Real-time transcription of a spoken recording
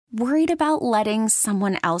Worried about letting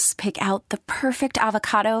someone else pick out the perfect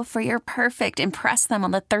avocado for your perfect impress them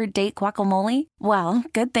on the third date guacamole? Well,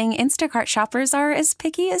 good thing Instacart shoppers are as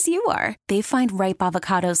picky as you are. They find ripe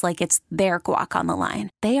avocados like it's their guac on the line.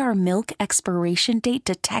 They are milk expiration date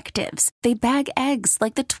detectives. They bag eggs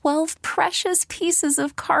like the 12 precious pieces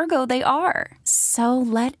of cargo they are. So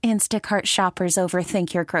let Instacart shoppers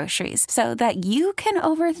overthink your groceries so that you can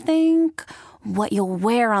overthink what you'll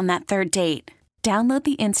wear on that third date. Download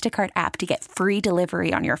the Instacart app to get free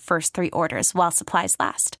delivery on your first 3 orders while supplies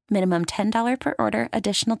last. Minimum $10 per order.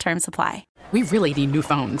 Additional terms apply. We really need new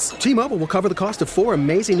phones. T-Mobile will cover the cost of 4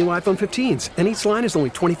 amazing new iPhone 15s, and each line is only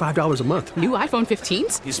 $25 a month. New iPhone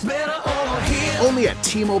 15s? It's better over here. Only at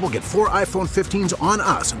T-Mobile, get 4 iPhone 15s on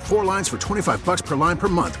us and 4 lines for $25 per line per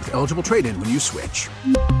month with eligible trade-in when you switch.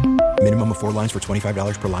 Minimum of 4 lines for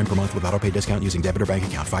 $25 per line per month with autopay discount using debit or bank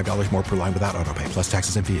account. $5 more per line without autopay, plus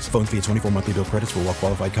taxes and fees. Phone fee at 24 monthly bill credits for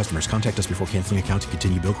well-qualified customers. Contact us before canceling account to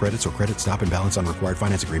continue bill credits or credit stop and balance on required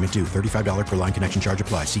finance agreement due. $35 per line connection charge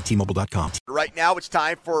applies. See T-Mobile.com. Right now it's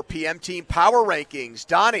time for PM Team Power Rankings.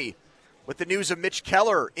 Donnie, with the news of Mitch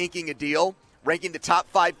Keller inking a deal, ranking the top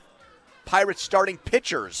 5 Pirates starting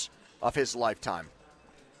pitchers of his lifetime.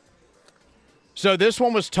 So this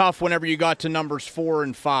one was tough whenever you got to numbers 4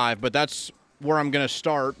 and 5, but that's where I'm going to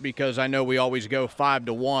start because I know we always go 5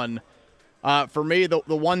 to 1. For me, the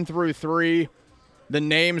 1 through 3, the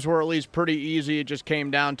names were at least pretty easy. It just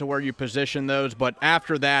came down to where you position those. But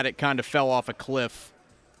after that, it kind of fell off a cliff.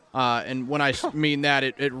 And when I mean that,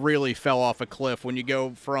 it really fell off a cliff when you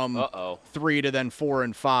go from 3 to then 4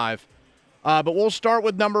 and 5. But we'll start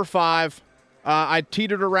with number 5. I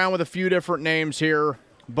teetered around with a few different names here,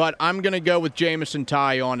 but I'm going to go with Jameson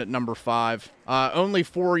Taillon at number 5. Only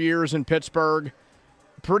 4 years in Pittsburgh,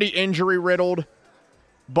 pretty injury-riddled,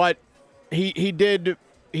 but he did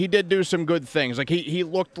do some good things. Like he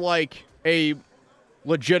looked like a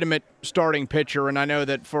legitimate starting pitcher, and I know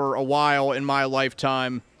that for a while in my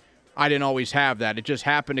lifetime, I didn't always have that. It just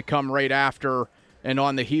happened to come right after and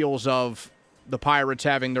on the heels of the Pirates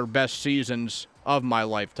having their best seasons of my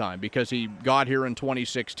lifetime because he got here in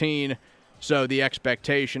 2016, so the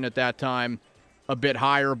expectation at that time a bit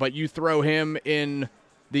higher. But you throw him in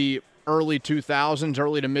the early 2000s,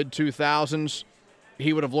 early to mid-2000s,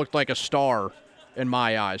 he would have looked like a star in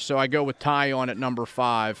my eyes. So I go with Taillon at number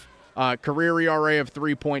 5. Career ERA of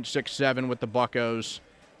 3.67 with the Buccos.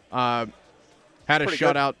 Had a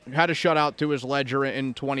shutout to his ledger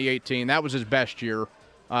in 2018. That was his best year.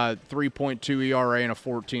 3.2 ERA and a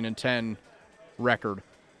 14-10 record.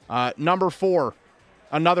 Number 4,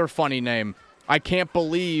 another funny name. I can't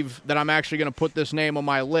believe that I'm actually going to put this name on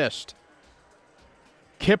my list.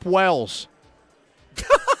 Kip Wells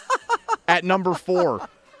at number 4.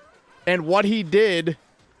 And what he did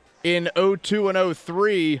in 02 and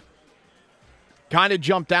 03 kind of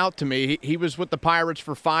jumped out to me. He was with the Pirates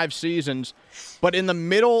for 5 seasons, but in the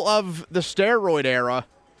middle of the steroid era,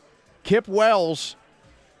 Kip Wells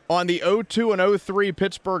on the 02 and 03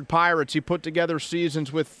 Pittsburgh Pirates, he put together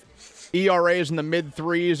seasons with ERAs in the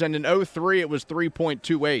mid-3s, and in 03 it was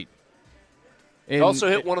 3.28. He also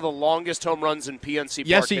hit one of the longest home runs in PNC Park history.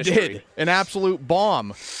 Yes, he did. An absolute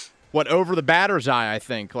bomb. Over the batter's eye, I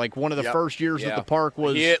think. Like one of the first years that the park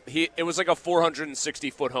was. It was like a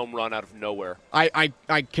 460-foot home run out of nowhere. I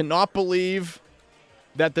cannot believe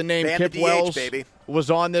that the name Kip Wells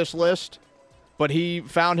was on this list, but he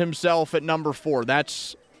found himself at number 4.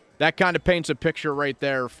 That kind of paints a picture right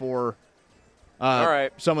there for all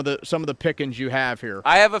right. some of the pickings you have here.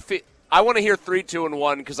 I want to hear 3, 2, and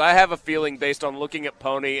 1 because I have a feeling based on looking at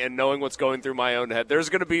Pony and knowing what's going through my own head, there's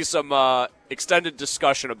going to be some extended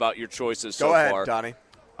discussion about your choices so far. Go ahead,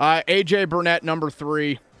 Donnie. A.J. Burnett, number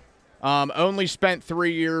 3. Only spent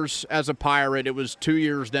 3 years as a Pirate. It was 2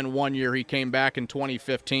 years, then 1 year. He came back in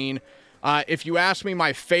 2015. If you ask me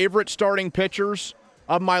my favorite starting pitchers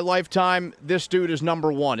of my lifetime, this dude is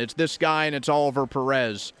number 1. It's this guy, and it's Oliver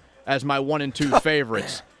Perez as my 1 and 2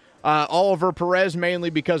 favorites. Oliver Perez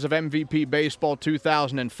mainly because of MVP Baseball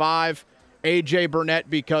 2005. A.J. Burnett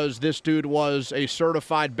because this dude was a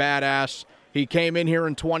certified badass. He came in here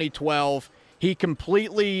in 2012. He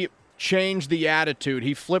completely changed the attitude.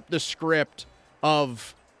 He flipped the script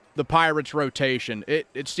of the Pirates rotation.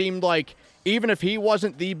 It seemed like even if he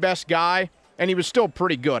wasn't the best guy, and he was still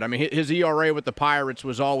pretty good. I mean, his ERA with the Pirates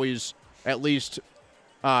was always at least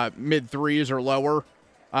mid-3s or lower.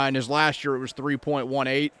 In his last year, it was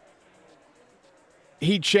 3.18.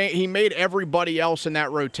 He made everybody else in that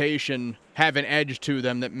rotation have an edge to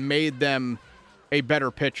them that made them a better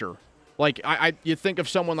pitcher. Like you think of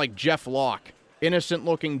someone like Jeff Locke,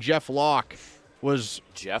 innocent-looking Jeff Locke was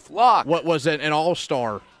Jeff Locke. What was an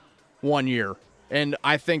all-star 1 year. And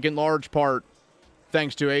I think in large part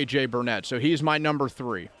thanks to A.J. Burnett. So he's my number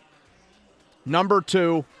 3. Number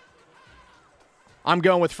 2, I'm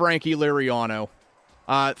going with Frankie Liriano.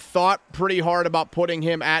 Thought pretty hard about putting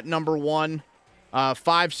him at number 1.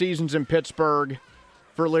 5 seasons in Pittsburgh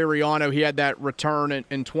for Liriano. He had that return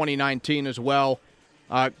in 2019 as well.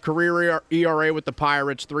 Career ERA with the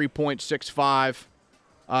Pirates,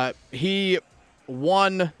 3.65. He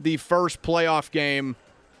won the first playoff game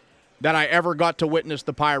that I ever got to witness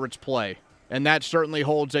the Pirates play, and that certainly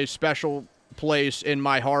holds a special place in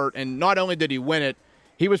my heart. And not only did he win it,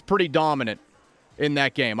 he was pretty dominant in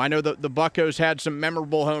that game. I know the Buccos had some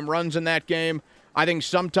memorable home runs in that game. I think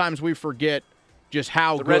sometimes we forget just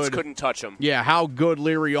how good the Reds couldn't touch him. Yeah, how good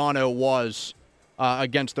Liriano was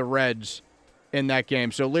against the Reds in that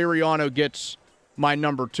game. So Liriano gets my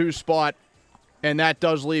number 2 spot, and that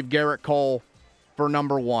does leave Garrett Cole for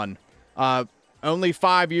number 1. Only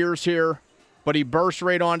 5 years here, but he burst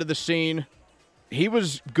right onto the scene. He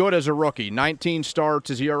was good as a rookie. 19 starts.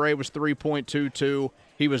 His ERA was 3.22.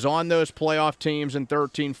 He was on those playoff teams in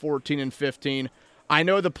 13, 14, and 15. I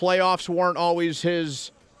know the playoffs weren't always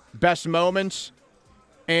his best moments,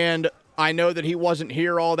 and I know that he wasn't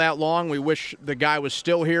here all that long. We wish the guy was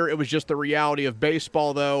still here. It was just the reality of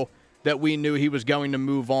baseball, though, that we knew he was going to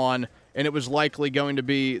move on, and it was likely going to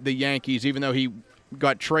be the Yankees, even though he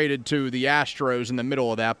got traded to the Astros in the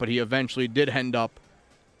middle of that, but he eventually did end up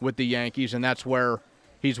with the Yankees, and that's where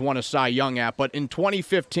he's won a Cy Young at. But in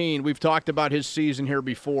 2015, we've talked about his season here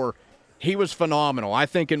before. He was phenomenal. I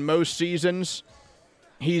think in most seasons,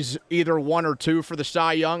 he's either 1 or 2 for the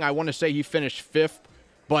Cy Young. I want to say he finished 5th,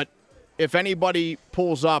 but if anybody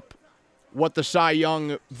pulls up what the Cy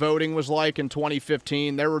Young voting was like in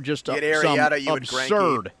 2015, there were just some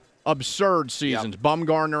absurd seasons. Yep.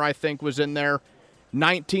 Bumgarner, I think, was in there.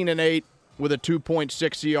 19-8 with a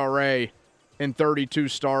 2.6 ERA in 32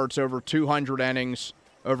 starts, over 200 innings,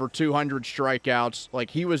 over 200 strikeouts.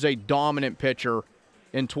 Like, he was a dominant pitcher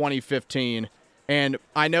in 2015. And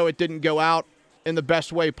I know it didn't go out in the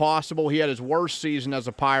best way possible. He had his worst season as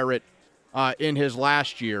a Pirate in his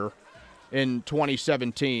last year in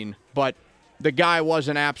 2017. But the guy was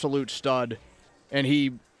an absolute stud. And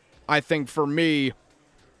he, I think for me,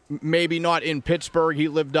 maybe not in Pittsburgh, he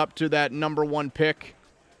lived up to that number 1 pick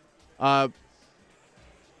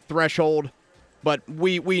threshold. But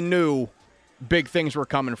we knew big things were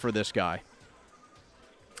coming for this guy.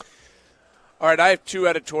 All right, I have 2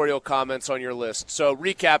 editorial comments on your list. So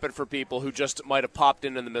recap it for people who just might have popped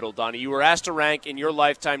in the middle, Donnie. You were asked to rank in your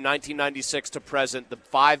lifetime, 1996 to present, the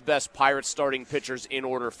 5 best Pirates starting pitchers in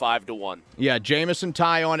order 5 to 1. Yeah, Jameson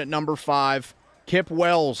Taillon at number 5, Kip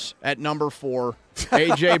Wells at number 4,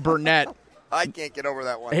 A.J. Burnett. I can't get over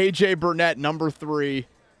that one. A.J. Burnett, number 3,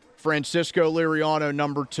 Francisco Liriano,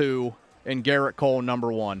 number 2, and Garrett Cole,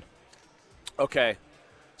 number 1. Okay.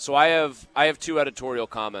 So I have 2 editorial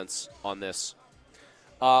comments on this.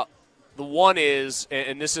 The one is,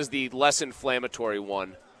 and this is the less inflammatory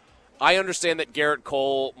one, I understand that Garrett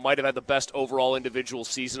Cole might have had the best overall individual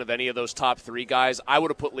season of any of those top 3 guys. I would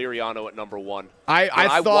have put Liriano at number 1.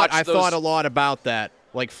 I thought a lot about that,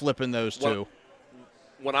 like flipping those 2.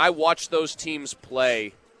 When I watched those teams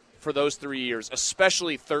play for those 3 years,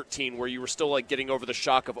 especially 13, where you were still like getting over the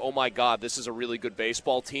shock of, oh my God, this is a really good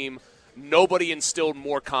baseball team. Nobody instilled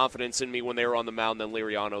more confidence in me when they were on the mound than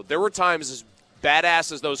Liriano. There were times, as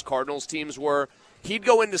badass as those Cardinals teams were, he'd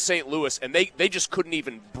go into St. Louis, and they just couldn't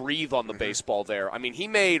even breathe on the baseball there. I mean, he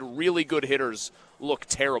made really good hitters look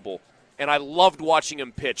terrible, and I loved watching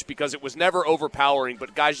him pitch because it was never overpowering,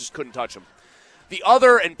 but guys just couldn't touch him. The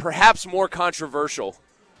other, and perhaps more controversial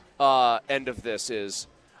end of this is,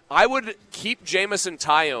 I would keep Jameson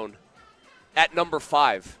Taillon at number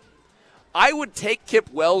 5. I would take Kip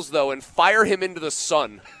Wells, though, and fire him into the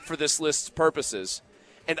sun for this list's purposes.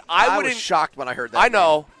 And I was shocked when I heard that. I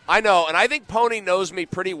know. And I think Pony knows me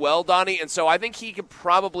pretty well, Donnie, and so I think he could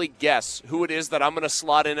probably guess who it is that I'm going to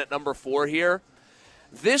slot in at number 4 here.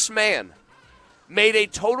 This man made a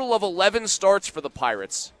total of 11 starts for the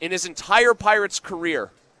Pirates in his entire Pirates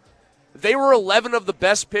career. They were 11 of the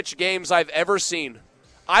best pitch games I've ever seen.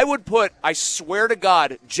 I would put, I swear to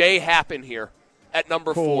God, Jay Happ in here at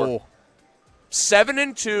number 4.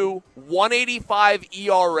 7-2, 185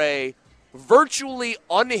 ERA, virtually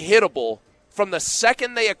unhittable from the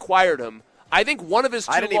second they acquired him. I think one of his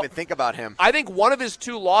I didn't even think about him. I think one of his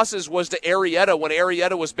 2 losses was to Arrieta when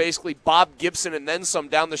Arrieta was basically Bob Gibson and then some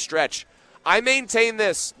down the stretch. I maintain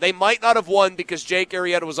this. They might not have won because Jake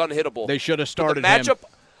Arrieta was unhittable. They should have started him.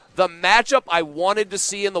 The matchup I wanted to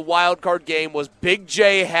see in the wild card game was Big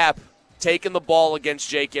J Happ taking the ball against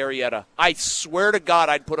Jake Arrieta. I swear to God,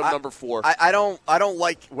 I'd put him number 4. I don't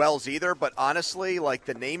like Wells either, but honestly, like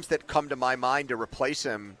the names that come to my mind to replace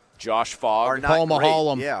him, Josh Fogg, are not Paul great.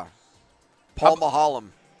 Maholm. Yeah, Paul Maholm,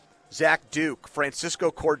 Zach Duke,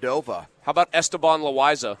 Francisco Cordova. How about Esteban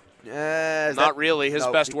Loaiza? Not Really. His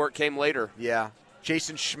best work came later. Yeah,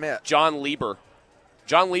 Jason Schmidt, John Lieber.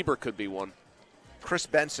 John Lieber could be one. Chris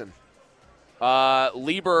Benson.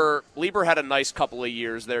 Lieber had a nice couple of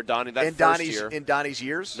years there, Donnie. In Donnie's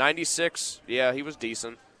years, 96. Yeah, he was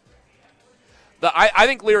decent. I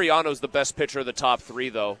think Liriano's the best pitcher of the top 3,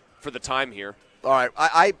 though, for the time here. All right,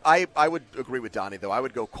 I would agree with Donnie though. I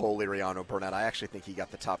would go Cole, Liriano, Burnett. I actually think he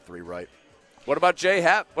got the top 3 right. What about Jay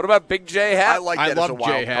Happ? What about Big Jay Happ? I like that as a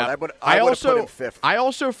wild card. I would have put him 5th. I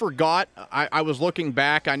also forgot. I was looking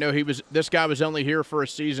back. I know this guy was only here for a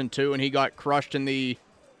season 2, and he got crushed in the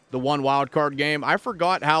one wild card game. I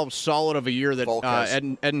forgot how solid of a year that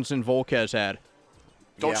Edinson Volquez had.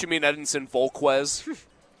 Don't you mean Edinson Volquez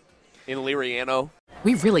in Liriano?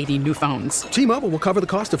 We really need new phones. T-Mobile will cover the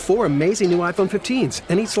cost of 4 amazing new iPhone 15s,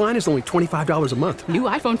 and each line is only $25 a month. New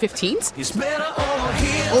iPhone 15s? It's better over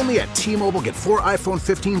here. Only at T-Mobile, get 4 iPhone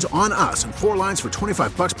 15s on us and 4 lines for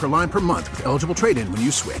 $25 per line per month with eligible trade-in when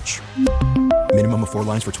you switch. Minimum of 4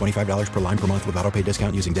 lines for $25 per line per month with autopay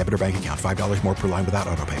discount using debit or bank account. $5 more per line without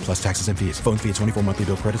autopay, plus taxes and fees. Phone fee at 24 monthly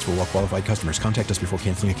bill credits for well-qualified customers. Contact us before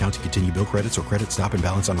canceling account to continue bill credits or credit stop and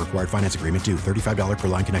balance on required finance agreement due. $35 per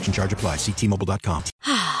line connection charge applies. See T-Mobile.com.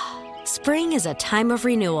 Spring is a time of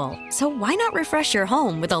renewal, so why not refresh your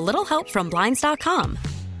home with a little help from Blinds.com?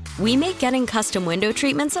 We make getting custom window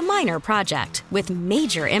treatments a minor project with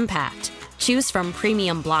major impact. Choose from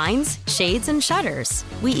premium blinds, shades, and shutters.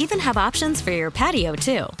 We even have options for your patio,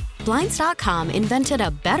 too. Blinds.com invented a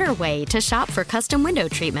better way to shop for custom window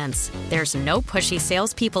treatments. There's no pushy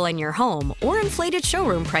salespeople in your home or inflated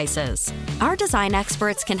showroom prices. Our design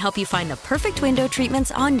experts can help you find the perfect window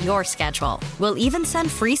treatments on your schedule. We'll even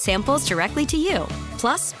send free samples directly to you.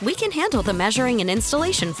 Plus, we can handle the measuring and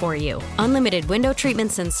installation for you. Unlimited window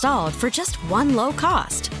treatments installed for just one low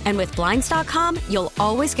cost. And with Blinds.com, you'll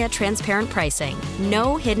always get transparent pricing.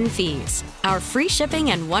 No hidden fees. Our free shipping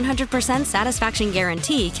and 100% satisfaction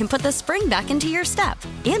guarantee can put the spring back into your step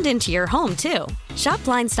and into your home, too. Shop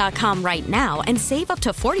Blinds.com right now and save up to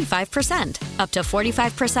 45%. Up to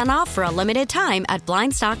 45% off for a limited time at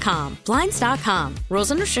Blinds.com. Blinds.com. Rules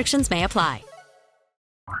and restrictions may apply.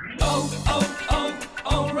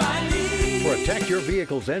 O'Reilly. Protect your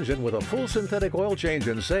vehicle's engine with a full synthetic oil change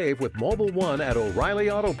and save with Mobil 1 at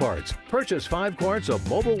O'Reilly Auto Parts. Purchase 5 quarts of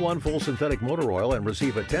Mobil 1 full synthetic motor oil and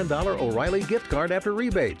receive a $10 O'Reilly gift card after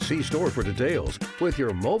rebate. See store for details. With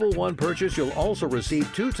your Mobil 1 purchase, you'll also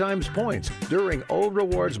receive 2 times points during O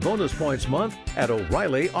Rewards Bonus Points Month at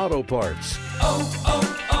O'Reilly Auto Parts.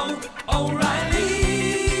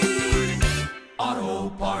 O'Reilly Auto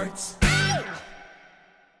Parts.